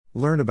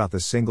Learn about the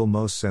single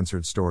most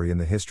censored story in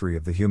the history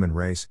of the human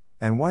race,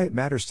 and why it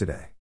matters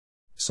today.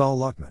 Saul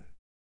Luckman.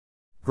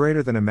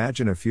 Greater than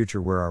imagine a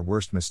future where our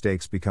worst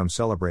mistakes become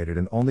celebrated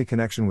and only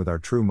connection with our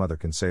true mother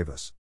can save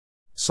us.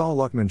 Saul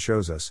Luckman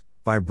shows us,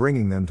 by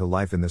bringing them to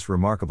life in this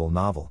remarkable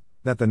novel,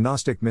 that the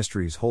Gnostic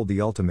mysteries hold the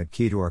ultimate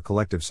key to our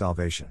collective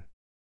salvation.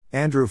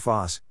 Andrew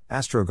Foss,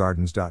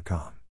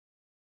 AstroGardens.com.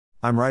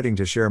 I'm writing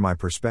to share my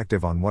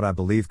perspective on what I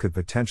believe could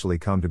potentially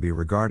come to be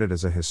regarded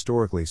as a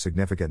historically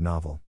significant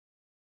novel.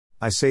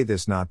 I say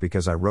this not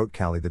because I wrote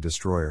Kali the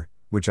Destroyer,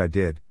 which I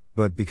did,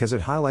 but because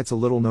it highlights a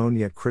little-known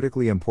yet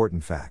critically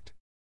important fact.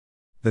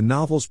 The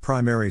novel's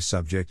primary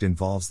subject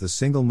involves the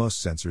single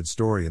most censored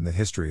story in the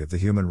history of the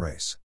human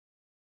race.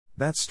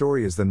 That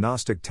story is the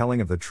Gnostic telling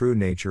of the true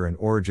nature and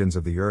origins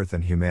of the earth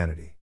and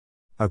humanity.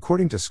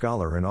 According to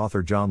scholar and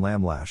author John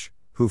Lamlash,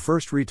 who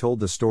first retold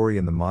the story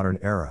in the modern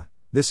era,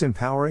 this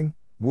empowering,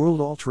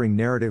 world-altering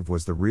narrative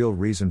was the real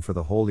reason for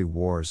the holy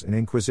wars and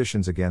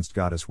inquisitions against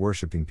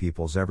goddess-worshipping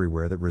peoples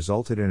everywhere that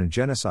resulted in a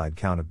genocide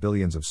count of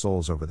billions of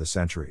souls over the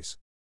centuries.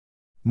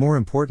 More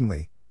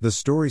importantly, the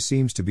story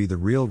seems to be the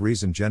real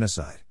reason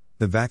genocide,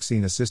 the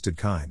vaccine-assisted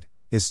kind,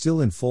 is still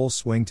in full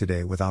swing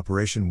today with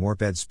Operation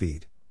Warp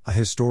Speed, a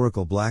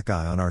historical black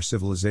eye on our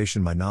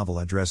civilization my novel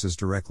addresses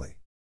directly.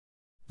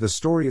 The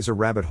story is a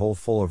rabbit hole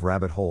full of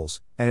rabbit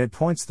holes, and it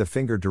points the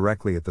finger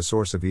directly at the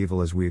source of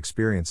evil as we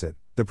experience it,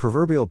 the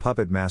proverbial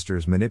puppet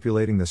masters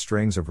manipulating the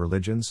strings of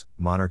religions,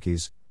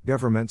 monarchies,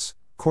 governments,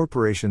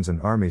 corporations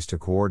and armies to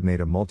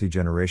coordinate a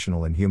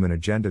multi-generational and human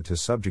agenda to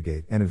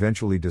subjugate and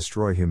eventually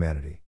destroy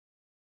humanity.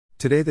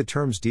 Today the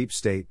terms deep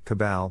state,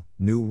 cabal,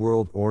 New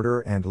World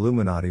Order and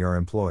Illuminati are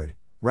employed,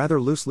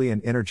 rather loosely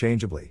and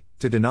interchangeably,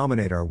 to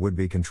denominate our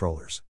would-be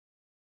controllers.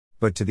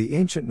 But to the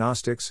ancient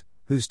Gnostics,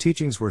 whose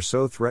teachings were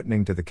so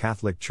threatening to the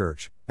Catholic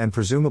Church, and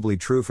presumably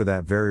true for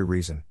that very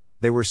reason,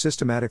 they were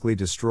systematically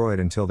destroyed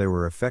until they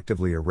were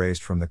effectively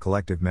erased from the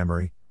collective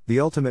memory. The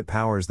ultimate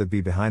powers that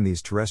be behind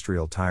these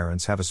terrestrial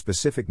tyrants have a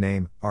specific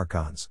name,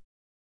 archons.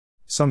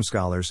 Some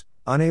scholars,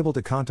 unable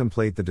to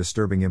contemplate the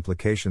disturbing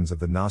implications of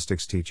the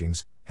Gnostics'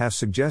 teachings, have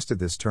suggested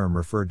this term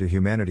referred to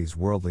humanity's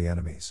worldly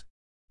enemies.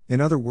 In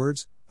other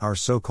words, our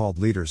so-called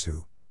leaders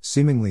who,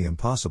 seemingly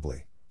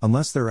impossibly,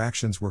 unless their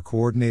actions were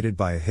coordinated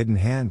by a hidden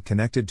hand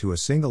connected to a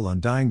single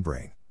undying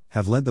brain,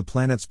 have led the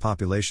planet's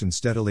population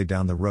steadily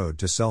down the road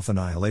to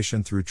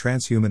self-annihilation through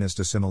transhumanist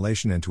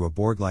assimilation into a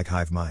Borg-like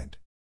hive mind.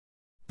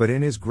 But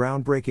in his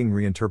groundbreaking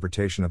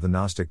reinterpretation of the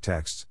Gnostic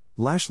texts,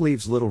 Lash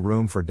leaves little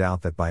room for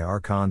doubt that by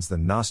archons the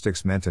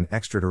Gnostics meant an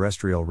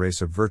extraterrestrial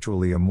race of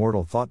virtually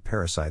immortal thought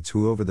parasites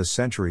who over the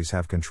centuries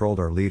have controlled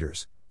our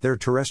leaders, their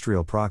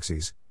terrestrial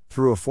proxies,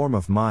 through a form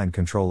of mind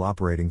control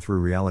operating through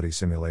reality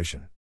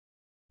simulation.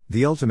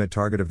 The ultimate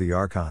target of the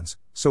archons,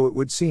 so it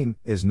would seem,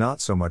 is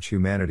not so much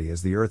humanity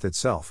as the earth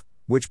itself,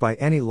 which by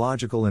any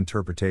logical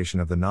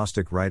interpretation of the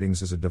Gnostic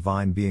writings is a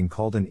divine being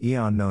called an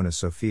eon known as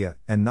Sophia,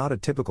 and not a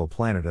typical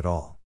planet at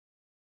all.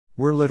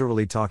 We're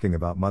literally talking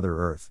about Mother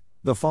Earth,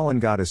 the fallen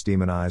goddess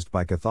demonized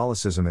by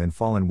Catholicism and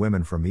fallen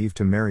women from Eve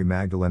to Mary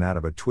Magdalene out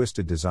of a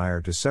twisted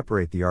desire to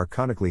separate the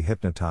archonically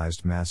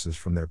hypnotized masses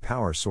from their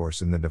power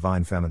source in the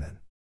divine feminine.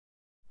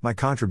 My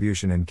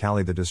contribution in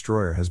Kali the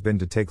Destroyer has been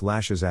to take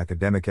Lash's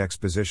academic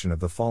exposition of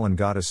the fallen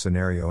goddess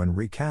scenario and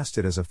recast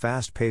it as a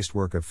fast-paced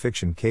work of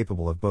fiction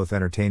capable of both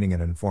entertaining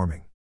and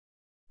informing.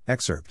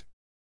 Excerpt.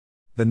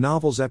 The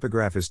novel's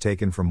epigraph is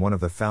taken from one of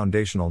the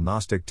foundational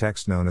Gnostic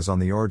texts known as On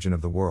the Origin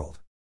of the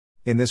World.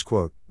 In this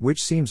quote,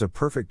 which seems a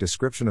perfect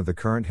description of the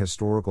current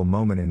historical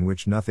moment in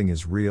which nothing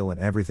is real and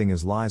everything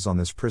is lies on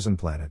this prison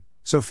planet,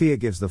 Sophia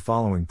gives the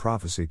following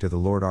prophecy to the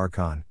Lord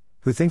Archon,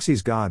 who thinks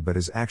he's God but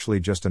is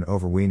actually just an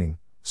overweening,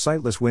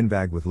 sightless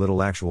windbag with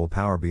little actual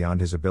power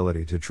beyond his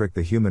ability to trick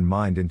the human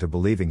mind into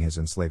believing his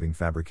enslaving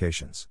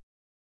fabrications.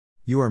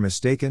 You are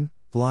mistaken,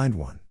 blind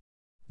one.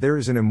 There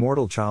is an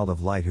immortal child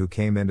of light who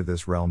came into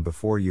this realm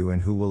before you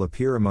and who will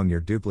appear among your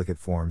duplicate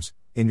forms,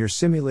 in your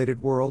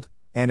simulated world,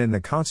 and in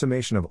the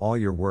consummation of all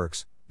your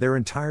works, their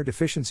entire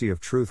deficiency of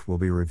truth will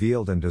be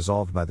revealed and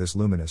dissolved by this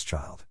luminous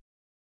child.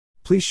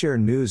 Please share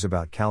news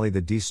about Kali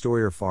the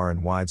Destroyer far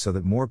and wide so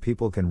that more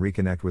people can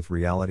reconnect with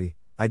reality,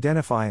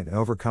 identify and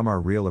overcome our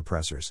real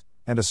oppressors,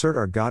 and assert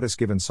our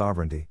goddess-given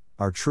sovereignty,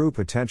 our true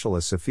potential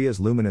as Sophia's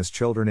luminous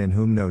children in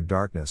whom no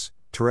darkness,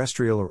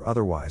 terrestrial or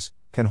otherwise,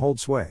 can hold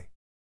sway.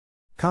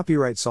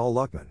 Copyright Saul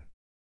Luckman.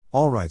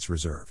 All rights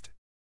reserved.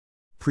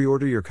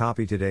 Pre-order your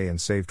copy today and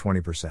save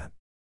 20%.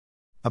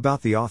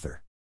 About the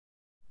author.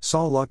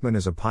 Saul Luckman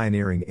is a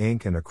pioneering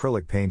ink and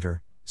acrylic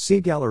painter,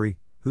 Seed Gallery,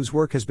 whose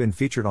work has been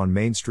featured on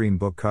mainstream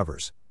book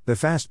covers, the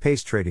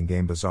fast-paced trading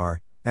game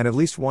Bazaar, and at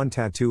least one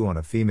tattoo on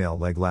a female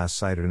leg last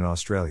sighted in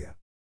Australia.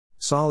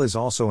 Saul is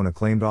also an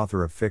acclaimed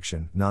author of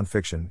fiction,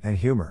 non-fiction, and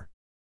humor.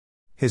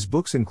 His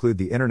books include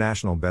the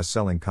international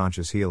best-selling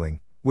Conscious Healing,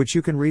 which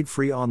you can read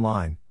free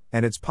online,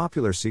 and its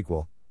popular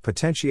sequel,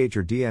 Potentiate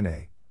Your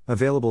DNA,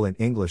 available in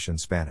English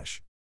and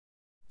Spanish.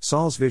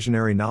 Saul's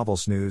visionary novel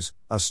Snooze,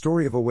 A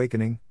Story of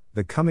Awakening,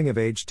 the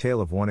coming-of-age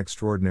tale of one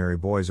extraordinary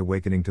boy's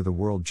awakening to the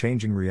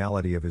world-changing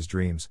reality of his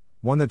dreams,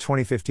 won the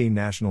 2015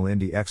 National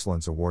Indie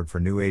Excellence Award for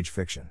New Age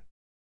Fiction.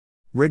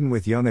 Written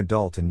with young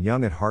adult and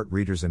young at heart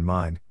readers in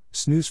mind,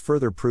 Snooze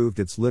further proved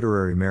its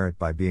literary merit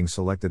by being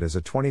selected as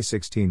a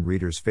 2016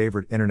 Reader's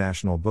Favorite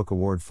International Book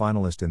Award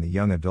finalist in the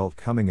Young Adult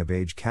Coming of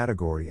Age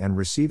category and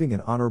receiving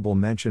an honorable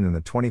mention in the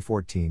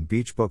 2014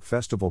 Beach Book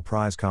Festival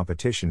Prize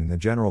competition in the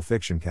General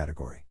Fiction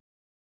category.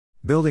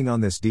 Building on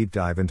this deep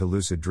dive into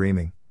lucid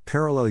dreaming,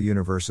 parallel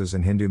universes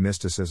and Hindu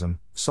mysticism,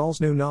 Saul's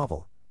new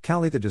novel,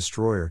 Kali the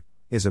Destroyer,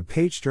 is a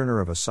page-turner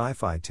of a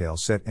sci-fi tale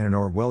set in an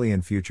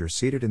Orwellian future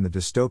seated in the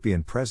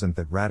dystopian present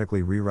that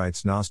radically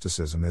rewrites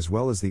Gnosticism as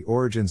well as the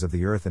origins of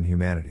the earth and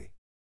humanity.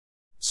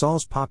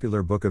 Saul's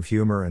popular book of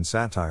humor and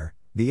satire,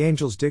 The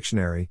Angel's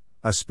Dictionary,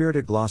 a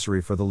spirited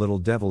glossary for the little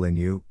devil in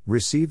you,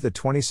 received the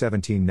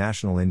 2017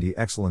 National Indie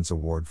Excellence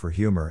Award for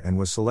Humor and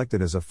was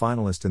selected as a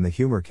finalist in the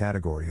humor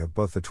category of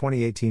both the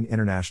 2018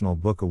 International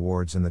Book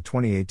Awards and the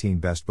 2018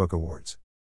 Best Book Awards.